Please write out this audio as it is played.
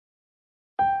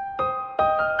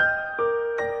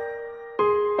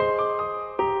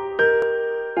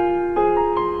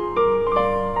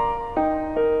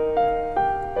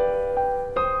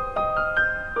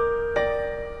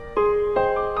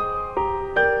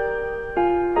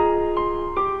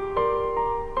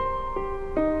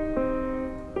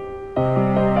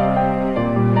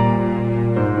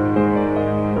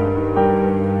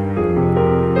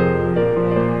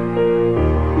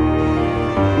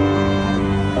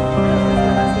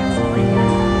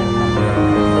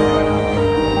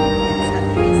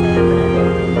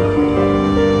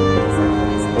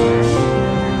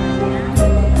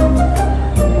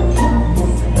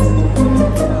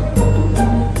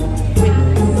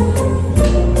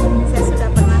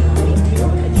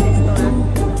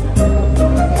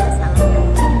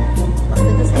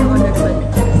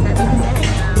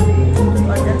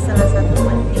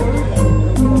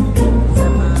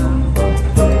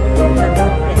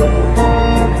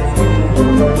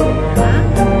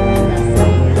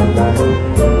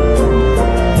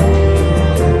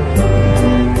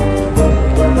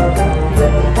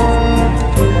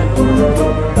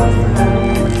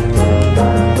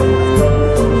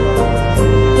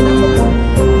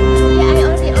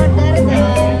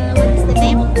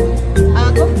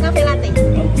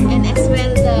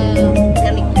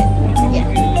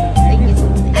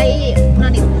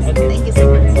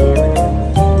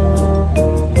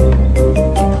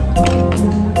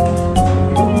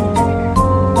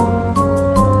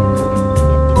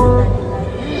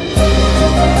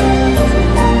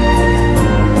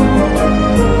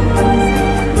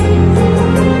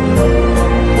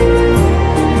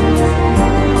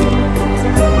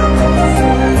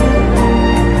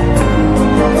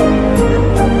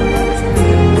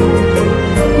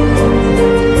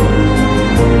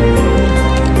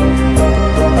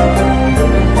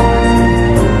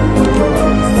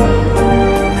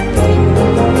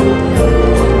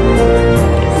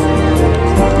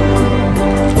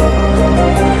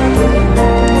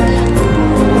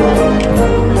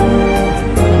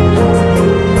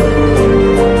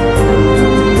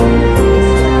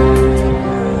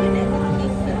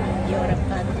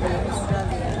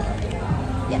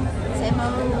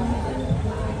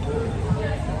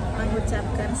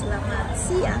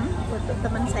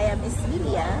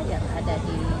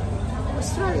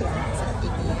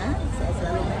saya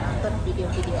selalu menonton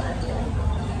video-video Anda.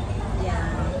 Ya,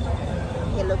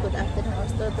 hello, good afternoon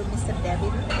also to Mr.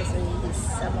 David, also he's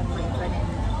some of my friend in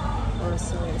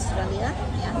also Australia.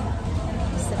 Ya,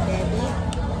 Mr. David,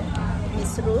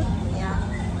 Miss Ruth, ya,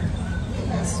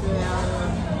 as well.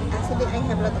 Actually, I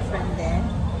have a lot of friends there.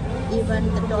 Even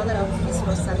the daughter of Miss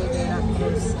Rosalie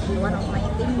was one of my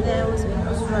team there was in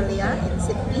Australia, in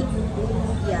Sydney.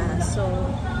 Yeah, so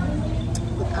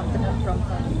good afternoon from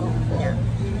Hong Kong. Yeah,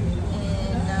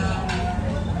 and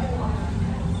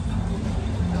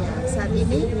ya, saat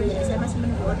ini ya, saya masih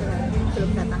menunggu orderan,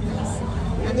 belum datang guys.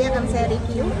 Nanti akan saya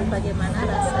review bagaimana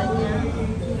rasanya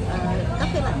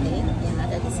cafe latte yang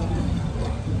ada di sini.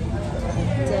 Ya.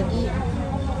 Jadi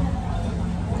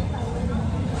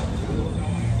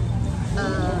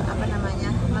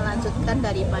melanjutkan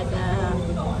daripada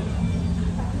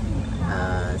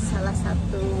salah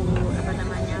satu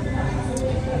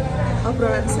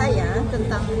obrolan saya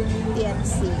tentang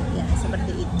TNC, ya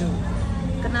seperti itu.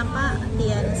 Kenapa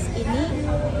TNC ini,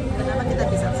 kenapa kita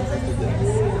bisa sukses di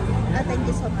TNC? Thank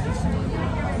you so much.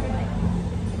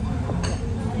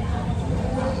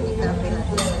 Ini cafe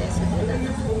latte saya sudah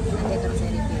datang, nanti akan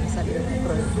saya review sambil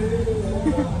ngobrol.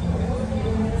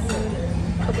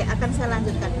 Oke, akan saya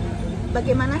lanjutkan.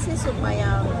 Bagaimana sih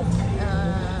supaya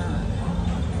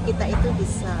kita itu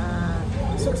bisa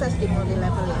sukses di multi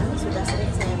level ya? Sudah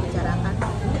sering saya bicarakan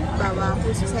bahwa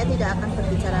khusus saya tidak akan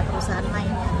berbicara perusahaan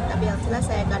lain, tapi yang jelas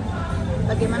saya akan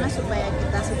bagaimana supaya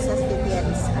kita sukses di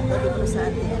TNS atau di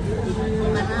perusahaan TNS, di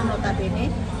mana notabene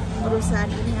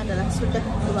perusahaan ini adalah sudah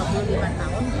 25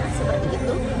 tahun ya, seperti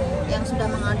itu, yang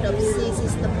sudah mengadopsi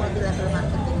sistem multi level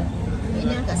marketing.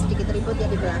 Ini agak sedikit ribut ya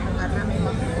di belakang karena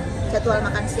memang jadwal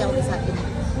makan siang di saat ini.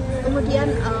 Kemudian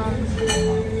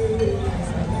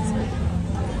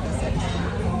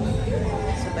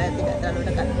supaya tidak terlalu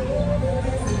dekat.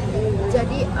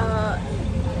 Jadi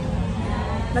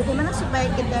bagaimana supaya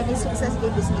kita ini sukses di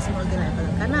bisnis multi level?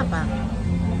 Karena apa?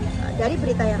 Dari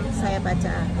berita yang saya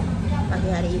baca pagi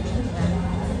hari ini, ya,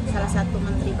 salah satu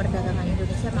Menteri Perdagangan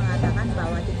Indonesia mengatakan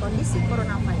bahwa di kondisi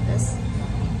coronavirus,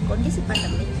 kondisi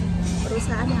pandemik,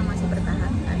 perusahaan yang masih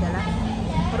bertahan adalah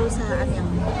perusahaan yang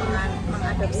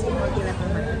mengadopsi multi level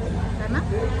marketing. Karena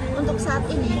untuk saat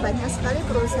ini banyak sekali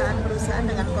perusahaan-perusahaan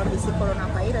dengan kondisi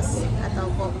coronavirus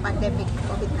atau pandemik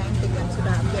COVID-19 yang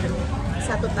sudah hampir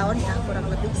 1 tahun ya,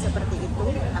 kurang lebih seperti itu,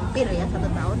 hampir ya 1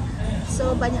 tahun.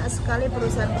 So banyak sekali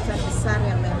perusahaan-perusahaan besar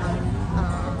yang memang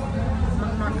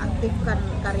menonaktifkan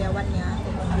karyawannya.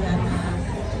 Kemudian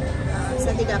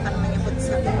saya tidak akan menyebut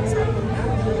satu persatu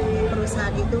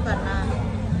perusahaan itu karena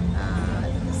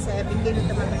saya pikir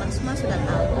teman-teman semua sudah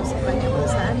tahu banyak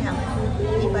perusahaan yang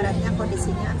ibaratnya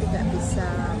kondisinya tidak bisa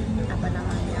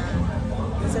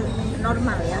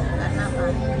normal ya, karena apa?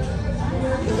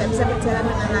 Tidak bisa berjalan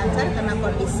dengan lancar karena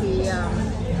kondisi yang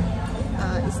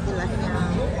istilahnya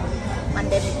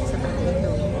pandemik seperti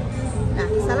itu. Nah,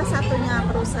 salah satunya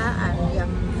perusahaan yang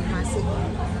masih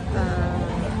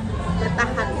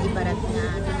bertahan ibaratnya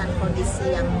dengan kondisi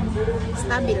yang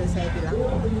stabil, saya bilang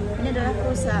ini adalah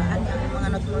perusahaan yang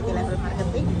menganut multi level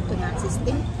marketing dengan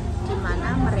sistem di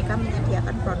mana mereka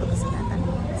menyediakan produk kesehatan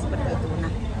seperti itu.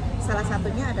 Nah, salah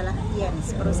satunya adalah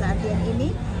TNS. Perusahaan TNS ini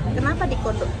kenapa di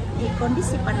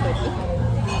kondisi pandemik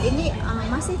ini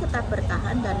masih tetap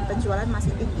bertahan dan penjualan masih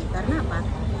tinggi? Karena apa?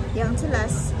 Yang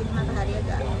jelas ini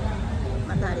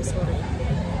matahari sore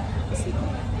di sini.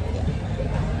 Ya.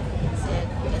 Saya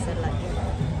geser lagi.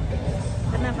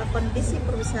 Kenapa kondisi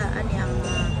perusahaan yang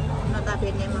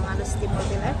notabene mengalami sistem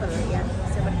multi level ya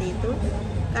seperti itu?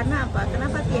 Karena apa?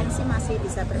 Kenapa TNC masih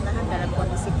bisa bertahan dalam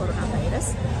kondisi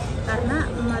coronavirus? Karena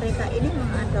mereka ini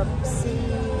mengadopsi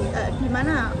di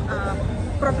mana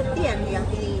produk TNC yang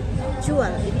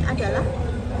dijual ini adalah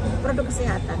produk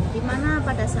kesehatan, di mana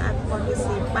pada saat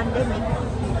kondisi pandemik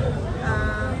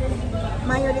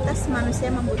mayoritas manusia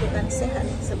membutuhkan sehat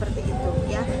seperti itu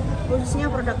ya,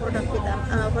 khususnya produk-produk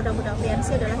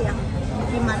TNC adalah yang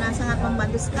dimana sangat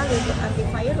membantu sekali untuk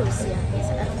antivirus ya.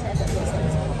 Sekarang saya ada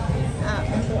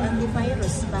untuk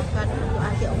antivirus, bahkan untuk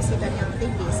antioksidan yang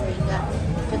tinggi, sehingga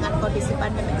dengan kondisi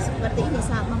pandemik seperti ini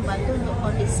sangat membantu untuk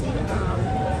kondisi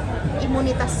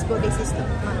imunitas body system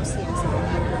manusia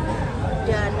seperti itu.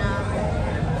 Dan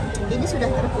ini sudah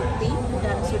terbukti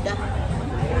dan sudah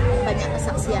banyak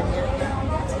kesaksiannya,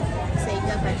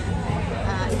 sehingga banyak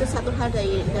itu satu hal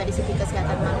dari segi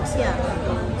kesehatan manusia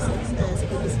untuk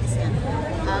segi bisnisnya.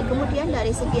 Kemudian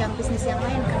dari segi yang bisnis yang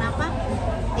lain, kenapa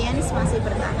TNS masih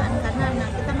bertahan? Karena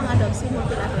kita mengadopsi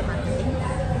multi level marketing,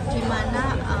 di mana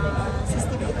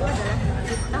sistem itu adalah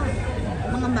kita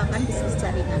mengembangkan bisnis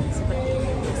jaringan seperti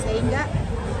itu, sehingga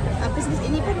bisnis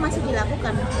ini pun masih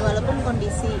dilakukan walaupun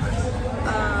kondisi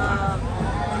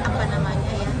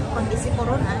kondisi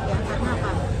corona ya, karena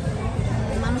apa?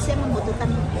 Manusia membutuhkan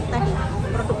tadi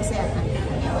produk kesehatan ya,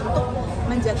 untuk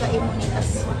menjaga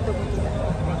imunitas tubuh kita.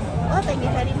 Oh, thank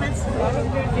you very much.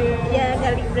 Yeah,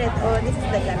 garlic bread. Oh, this is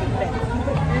the garlic bread.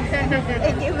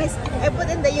 Thank you, Miss. I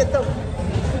put in the YouTube.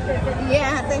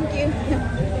 Yeah, thank you.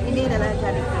 Ini adalah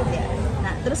garlic bread ya.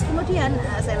 Nah, terus kemudian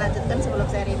saya lanjutkan sebelum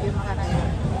saya review makanannya.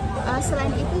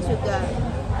 Selain itu juga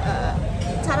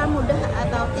cara mudah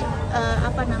atau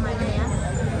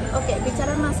Oke,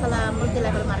 bicara masalah multi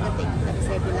level marketing, tadi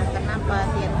saya bilang kenapa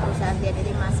perusahaan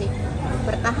ini masih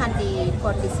bertahan di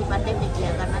kondisi pandemi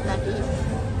ya, karena tadi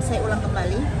saya ulang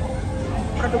kembali,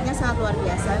 produknya sangat luar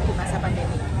biasa di masa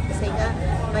pandemi, sehingga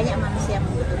banyak manusia yang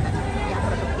membutuhkan yang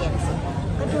produk TNC.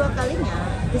 Kedua kalinya,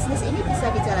 bisnis ini bisa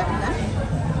dijalankan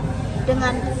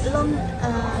dengan long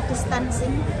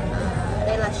distancing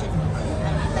relation.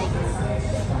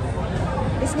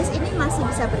 Bisnis ini masih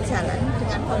bisa berjalan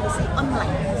dengan kondisi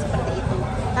online seperti itu,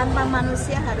 tanpa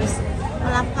manusia harus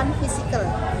melakukan physical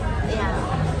ya,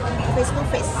 face to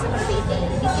face seperti ini.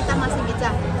 Jadi kita masih bisa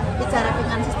bicara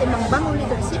dengan sistem membangun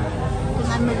leadership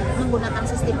dengan menggunakan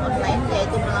sistem online,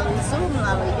 yaitu melalui Zoom,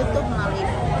 melalui YouTube, melalui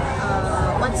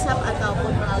WhatsApp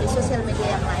ataupun melalui sosial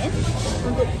media yang lain,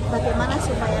 untuk bagaimana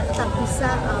supaya tetap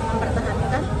bisa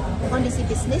mempertahankan kondisi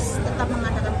bisnis, tetap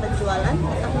mengadakan penjualan,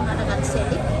 tetap mengadakan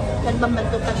selling, dan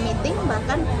membentukkan meeting,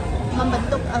 bahkan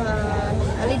membentuk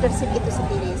leadership itu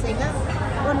sendiri. Sehingga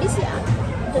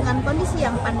dengan kondisi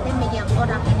yang pandemi, yang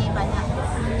orang ini banyak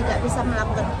tidak bisa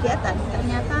melakukan kegiatan,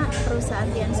 ternyata perusahaan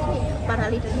Tian sini para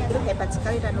leadernya itu hebat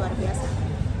sekali dan luar biasa.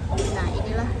 Nah,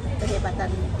 inilah kehebatan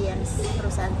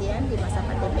perusahaan Tian di masa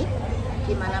pandemi,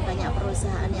 di mana banyak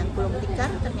perusahaan yang belum tikar,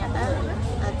 ternyata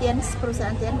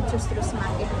perusahaan Tian justru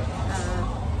semakin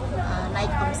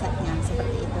naik omsetnya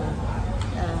seperti itu.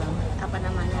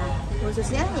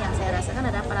 Khususnya yang saya rasakan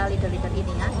adalah para leader-leader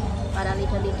ini ya, para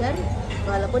leader-leader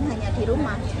walaupun hanya di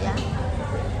rumah ya,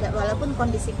 walaupun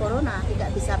kondisi corona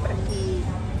tidak bisa pergi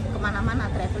kemana-mana,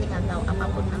 traveling atau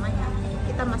apapun namanya,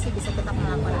 kita masih bisa tetap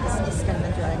melakukan bisnis dan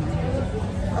penjualannya.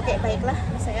 Oke, baiklah,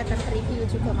 saya akan review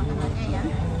juga makanannya ya.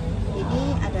 Ini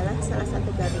adalah salah satu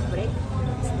garlic bread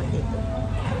seperti itu.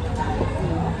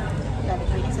 Garlic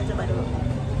breadnya saya coba dulu.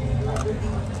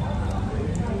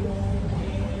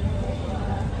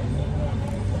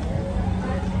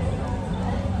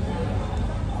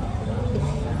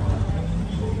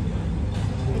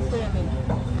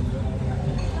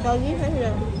 Daging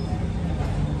saya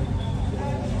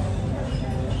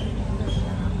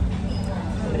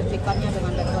bersihkannya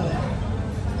dengan betul ya.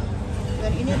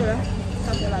 Dan ini adalah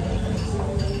sate latte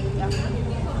ya.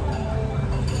 Ini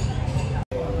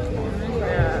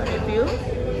saya review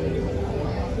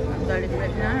garlic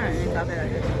breadnya, ini sate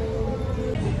latte.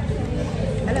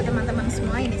 Halo teman-teman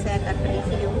semua, ini saya akan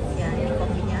review ya, ini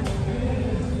kopinya.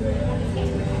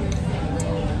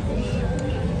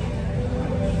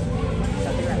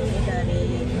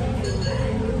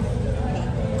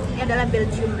 Adalah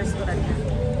Belgium restorannya,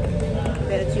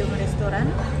 Belgium restoran.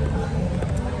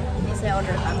 Ini saya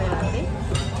order cafe latte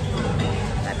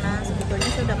karena sebetulnya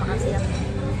saya sudah makan siang.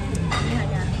 Ini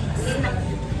hanya snack.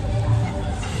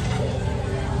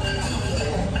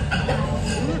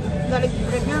 Ini garlic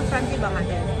breadnya crunchy banget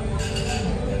ya.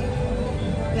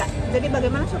 Ya, jadi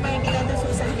bagaimana supaya kita itu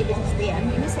sukses di bisnis Tian?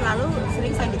 Ini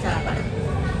sering saya bicarakan.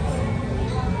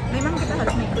 Memang kita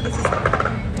harus mengikuti sistem.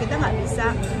 Kita nggak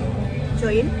bisa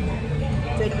join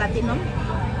platinum,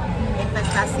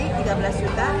 investasi 13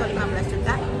 juta atau 15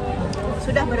 juta,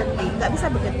 sudah berhenti, nggak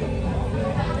bisa begitu.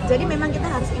 Jadi memang kita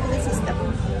harus ikuti sistem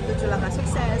 7 langkah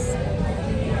sukses,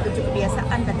 7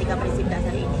 kebiasaan, dan 3 prinsip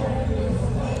dasar ini.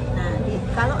 Nah,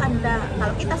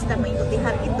 kalau kita sudah mengikuti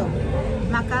hal itu,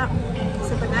 maka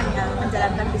sebenarnya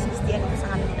menjalankan bisnis Tian itu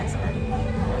sangat mudah sekali.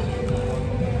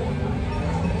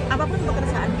 Apapun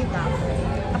pekerjaan kita,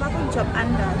 apapun job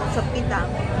Anda atau job kita,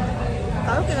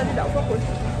 kalau kita tidak fokus,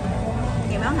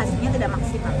 ya memang hasilnya tidak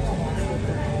maksimal.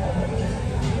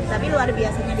 Tapi luar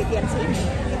biasanya di TNC ini,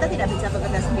 kita tidak bisa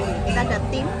bekerja sendiri. Kita ada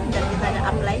tim, dan kita ada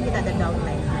upline, kita ada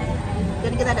downline,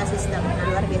 dan kita ada sistem.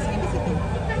 Nah, luar biasanya di situ.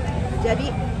 Jadi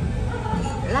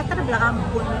latar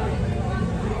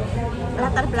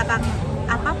belakang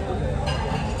apapun,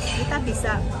 kita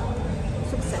bisa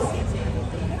sukses ya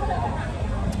seperti itu.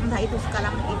 Entah itu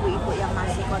sekarang ibu-ibu yang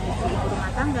masih kondisi ibu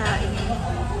rumah tangga ingin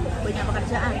punya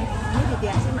pekerjaan, ini di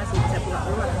TNC masih bisa buka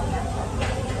peluang ya.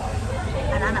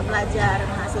 Anak-anak pelajar,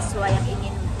 mahasiswa yang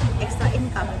ingin extra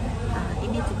income,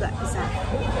 ini juga bisa.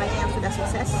 Banyak yang sudah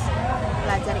sukses,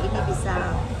 pelajar ini bisa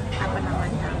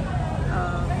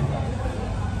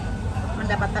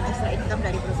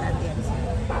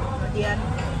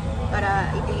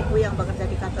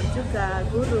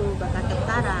guru, bahkan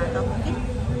tentara, atau mungkin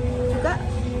juga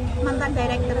mantan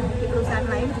direktur di perusahaan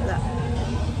lain juga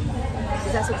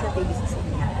bisa sukses di bisnis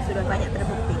ini ya. Sudah banyak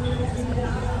terbukti ya, seperti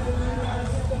itu.